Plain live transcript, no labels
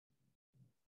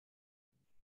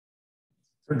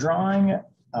For drawing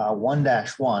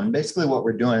 1-1, basically what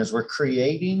we're doing is we're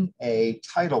creating a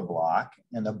title block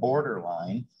and a border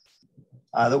line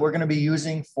that we're going to be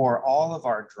using for all of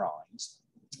our drawings.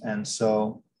 And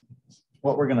so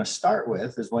what we're going to start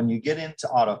with is when you get into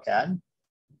AutoCAD,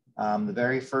 the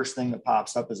very first thing that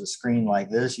pops up is a screen like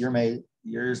this.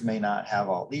 Yours may not have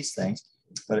all these things,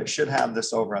 but it should have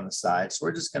this over on the side. So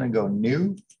we're just going to go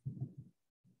new,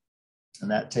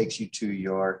 and that takes you to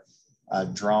your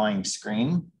drawing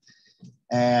screen.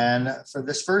 And for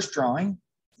this first drawing,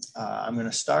 I'm going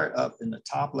to start up in the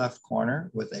top left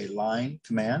corner with a line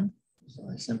command. So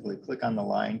I simply click on the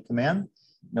line command.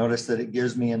 Notice that it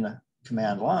gives me in the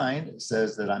command line, it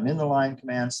says that I'm in the line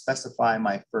command, specify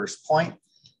my first point.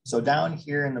 So down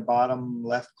here in the bottom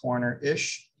left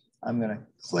corner-ish, I'm going to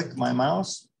click my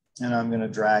mouse and I'm going to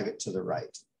drag it to the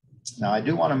right. Now I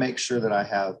do want to make sure that I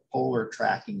have polar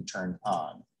tracking turned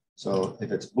on. So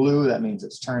if it's blue, that means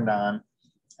it's turned on.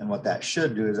 And what that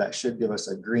should do is that should give us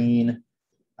a green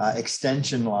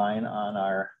extension line on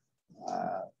our,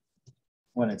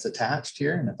 when it's attached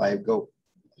here. And if I go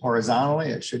horizontally,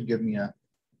 it should give me a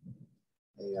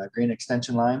green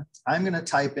extension line. I'm going to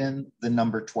type in the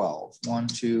number 12. 1,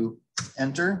 2,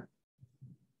 enter.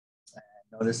 And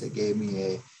notice it gave me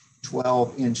a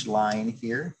 12-inch line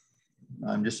here.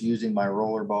 I'm just using my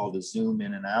roller ball to zoom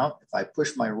in and out. If I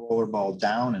push my roller ball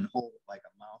down and hold it like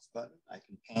a mouse button, I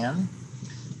can pan.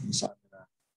 And so I'm going to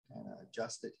kind of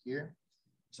adjust it here.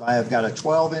 So I have got a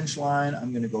 12-inch line.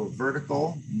 I'm going to go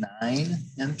vertical, 9,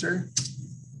 enter.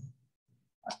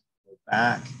 Go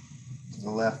back to the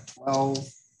left, 12,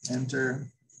 enter.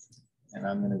 And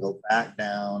I'm going to go back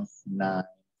down, 9,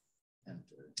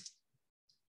 enter.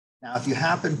 Now, if you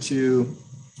happen to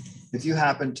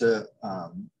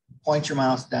point your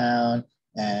mouse down,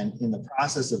 and in the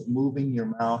process of moving your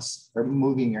mouse or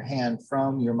moving your hand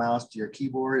from your mouse to your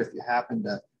keyboard, if you happen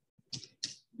to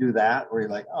do that, where you're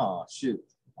like, oh, shoot,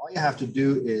 all you have to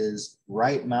do is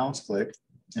right mouse click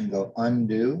and go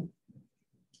undo.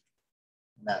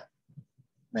 And that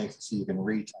makes it so you can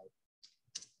retype.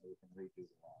 You can redo the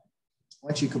line.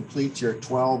 Once you complete your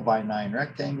 12:9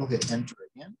 rectangle, hit enter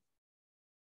again.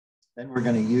 Then we're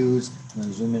going to use, I'm going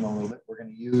to zoom in a little bit, we're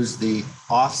going to use the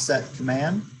offset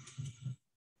command.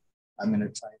 I'm going to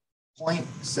type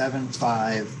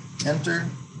 0.75, enter. I'm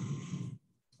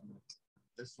going to click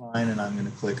this line and I'm going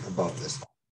to click above this line.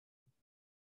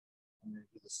 I'm going to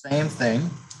do the same thing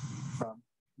from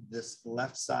this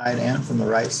left side and from the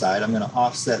right side. I'm going to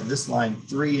offset this line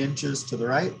 3 inches to the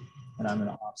right, and I'm going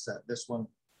to offset this one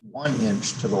 1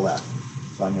 inch to the left.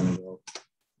 So I'm going to go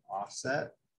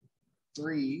offset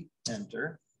 3,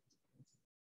 enter,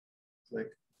 click,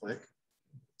 click,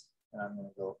 and I'm going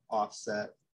to go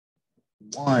offset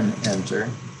 1, enter.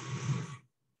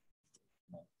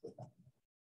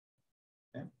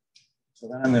 Okay. So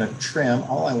then I'm going to trim.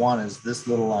 All I want is this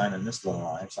little line and this little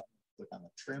line. So I'm going to click on the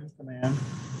trim command,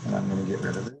 and I'm going to get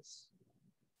rid of this.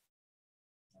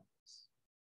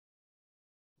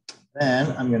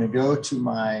 Then I'm going to go to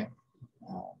my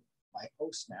my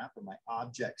O snap or my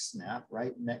object snap.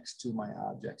 Right next to my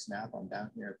object snap, I'm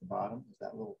down here at the bottom, is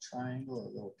that little triangle or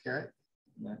little caret.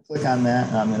 I'm going to click on that,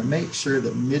 and I'm going to make sure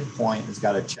that midpoint has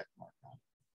got a check mark on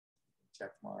it.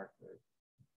 Check mark.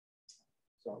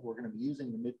 So we're going to be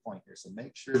using the midpoint here. So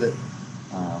make sure that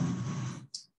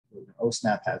O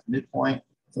snap has midpoint.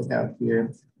 Click out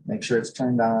here. Make sure it's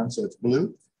turned on so it's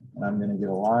blue. And I'm going to get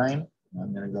a line. And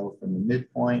I'm going to go from the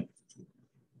midpoint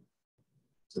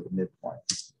to the midpoint.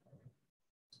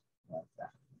 Like that.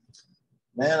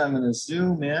 Then I'm going to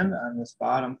zoom in on this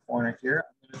bottom corner here.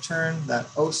 I'm going to turn that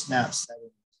O snap setting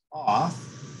off.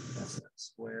 That's that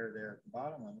square there at the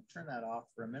bottom. I'm going to turn that off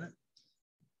for a minute.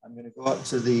 I'm going to go up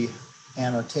to the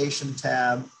annotation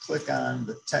tab, click on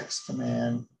the text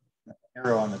command,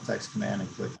 arrow on the text command,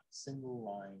 and click single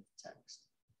line text.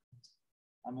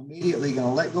 I'm immediately going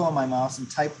to let go of my mouse and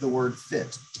type the word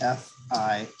fit,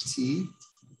 F-I-T,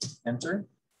 enter.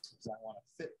 So I want to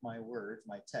fit my words,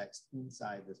 my text,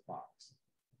 inside this box.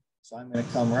 So I'm going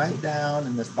to come right down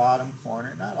in this bottom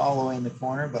corner, not all the way in the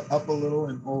corner, but up a little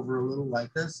and over a little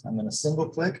like this. I'm going to single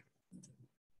click.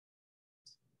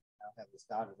 Now have this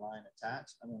dotted line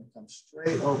attached. I'm going to come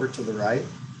straight over to the right,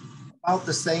 about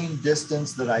the same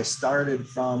distance that I started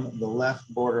from the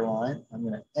left border line. I'm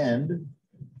going to end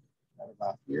right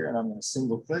about here, and I'm going to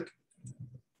single click.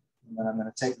 And then I'm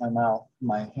going to take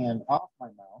my hand off my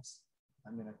mouse.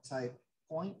 I'm going to type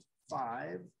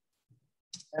 0.5,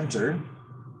 enter.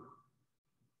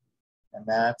 And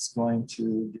that's going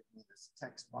to give me this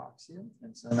text box here.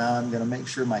 And so now I'm going to make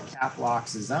sure my cap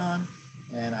locks is on.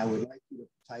 And I would like you to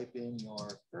type in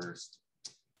your first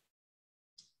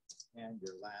and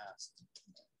your last name.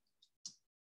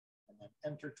 And then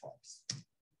enter twice.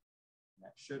 And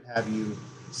that should have you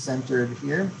centered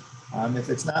here. If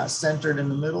it's not centered in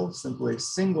the middle, simply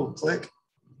single click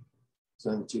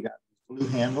so that you got blue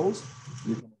handles.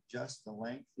 You can adjust the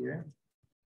length here.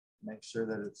 Make sure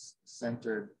that it's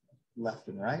centered left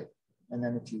and right. And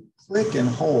then if you click and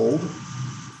hold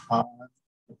on,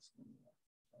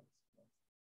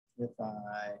 if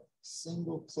I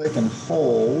single click and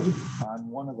hold on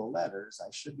one of the letters,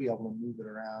 I should be able to move it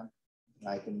around. And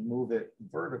I can move it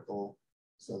vertical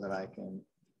so that I can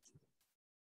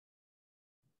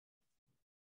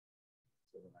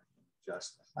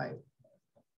adjust the height.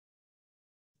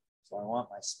 So I want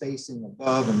my spacing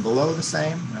above and below the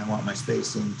same, and I want my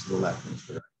spacing to the left and to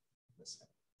the right the same.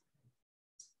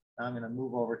 Now I'm going to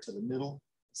move over to the middle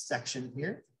section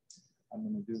here. I'm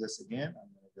going to do this again.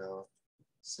 I'm going to go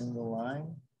single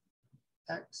line,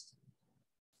 text,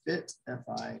 fit,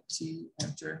 F-I-T,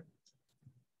 enter.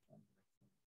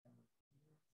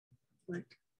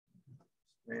 Click,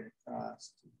 straight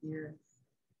across to here,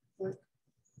 click,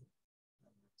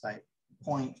 type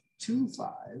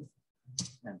 0.25,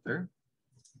 enter.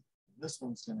 This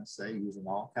one's going to say, using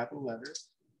all capital letters,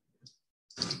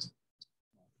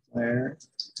 Montclair,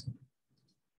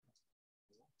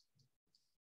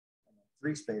 and then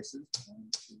 3 spaces,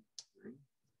 1, 2, 3.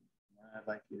 Now I'd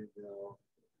like you to go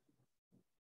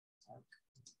arc,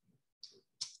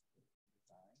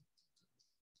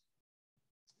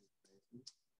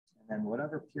 and then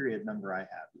whatever period number I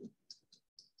have you.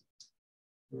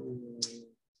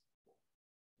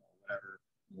 Whatever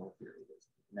no period is.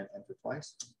 And then enter twice.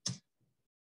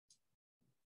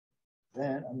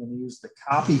 Then I'm going to use the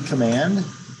copy command.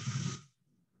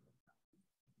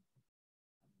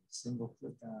 Single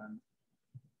click on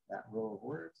that row of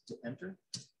words to enter.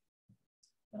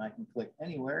 And I can click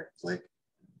anywhere, click,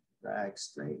 drag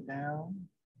straight down.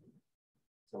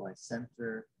 So I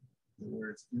center the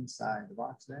words inside the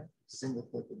box there. Single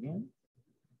click again.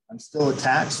 I'm still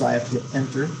attached, so I have to hit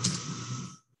enter.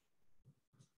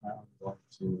 Now I'm going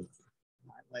to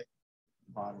highlight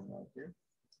the bottom row here.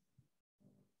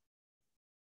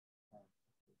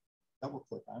 Double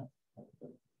click on it. I'm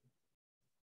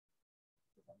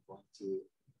going to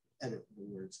edit the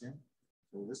words here.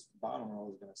 So this bottom row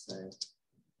is going to say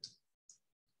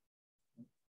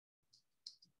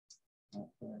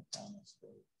California.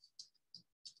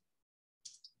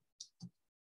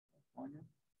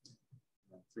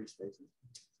 3 spaces.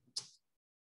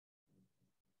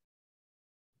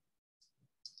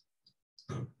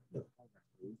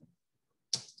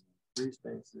 3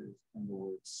 spaces and the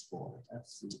word score,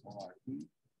 S-C-O-R-E.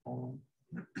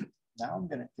 Now I'm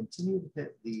going to continue to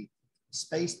hit the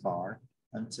space bar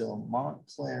until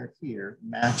Montclair here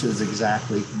matches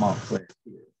exactly Montclair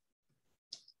here.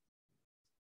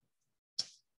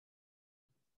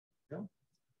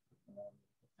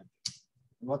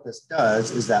 And what this does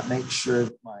is that makes sure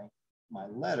that my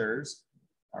letters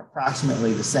are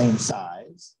approximately the same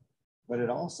size, but it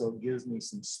also gives me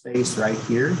some space right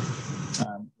here.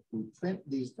 If we print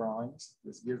these drawings,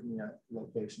 this gives me a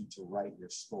location to write your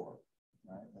score.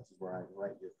 Right? This is where I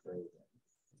write your grade in.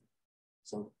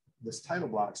 So this title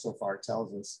block so far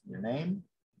tells us your name,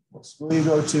 what school you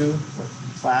go to, what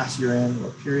class you're in,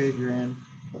 what period you're in,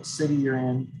 what city you're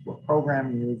in, what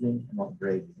program you're using, and what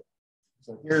grade you're in.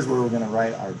 So here's where we're going to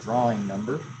write our drawing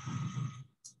number.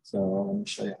 So let me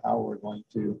show you how we're going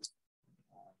to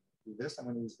do this. I'm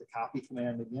going to use the copy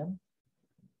command again.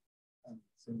 And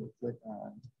single click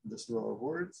on this row of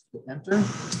words to enter. I'm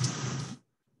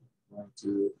going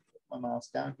to put my mouse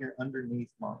down here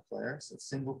underneath Montclair. So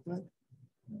single click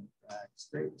and drag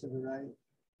straight to the right.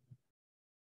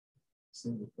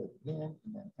 Single click again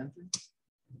and then enter.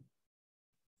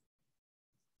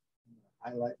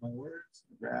 Highlight my words,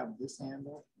 grab this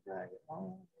handle, drag it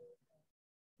all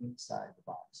inside the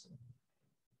box. And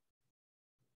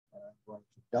I'm going to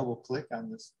double click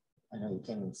on this. I know you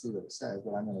can't even see what it says,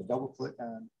 but I'm going to double click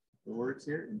on the words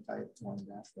here and type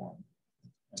 1-1.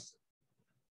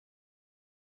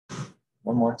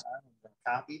 One more time, I'm going to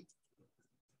copy,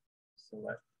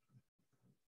 select.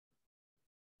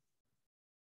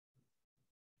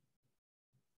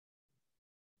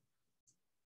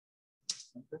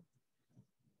 Enter.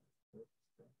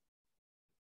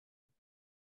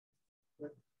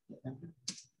 Enter.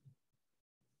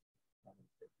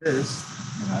 This,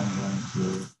 and I'm going to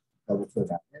double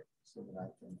click on it so that I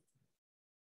can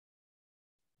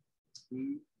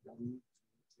see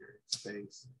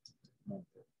space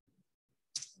enter.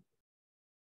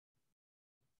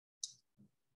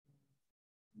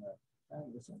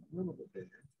 This one a little bit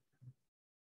bigger.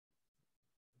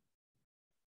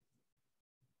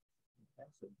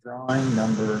 So drawing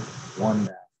number 1-1.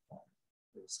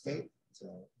 Escape,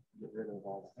 so get rid of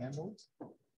all the handles.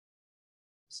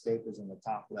 Escape is in the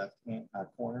top left hand,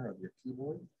 corner of your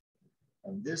keyboard.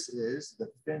 And this is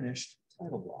the finished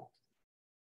title block.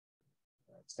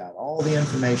 It's got all the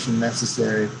information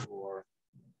necessary for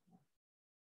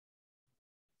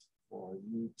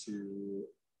you to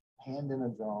hand in a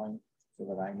drawing so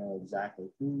that I know exactly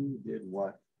who did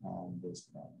what on this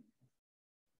drawing.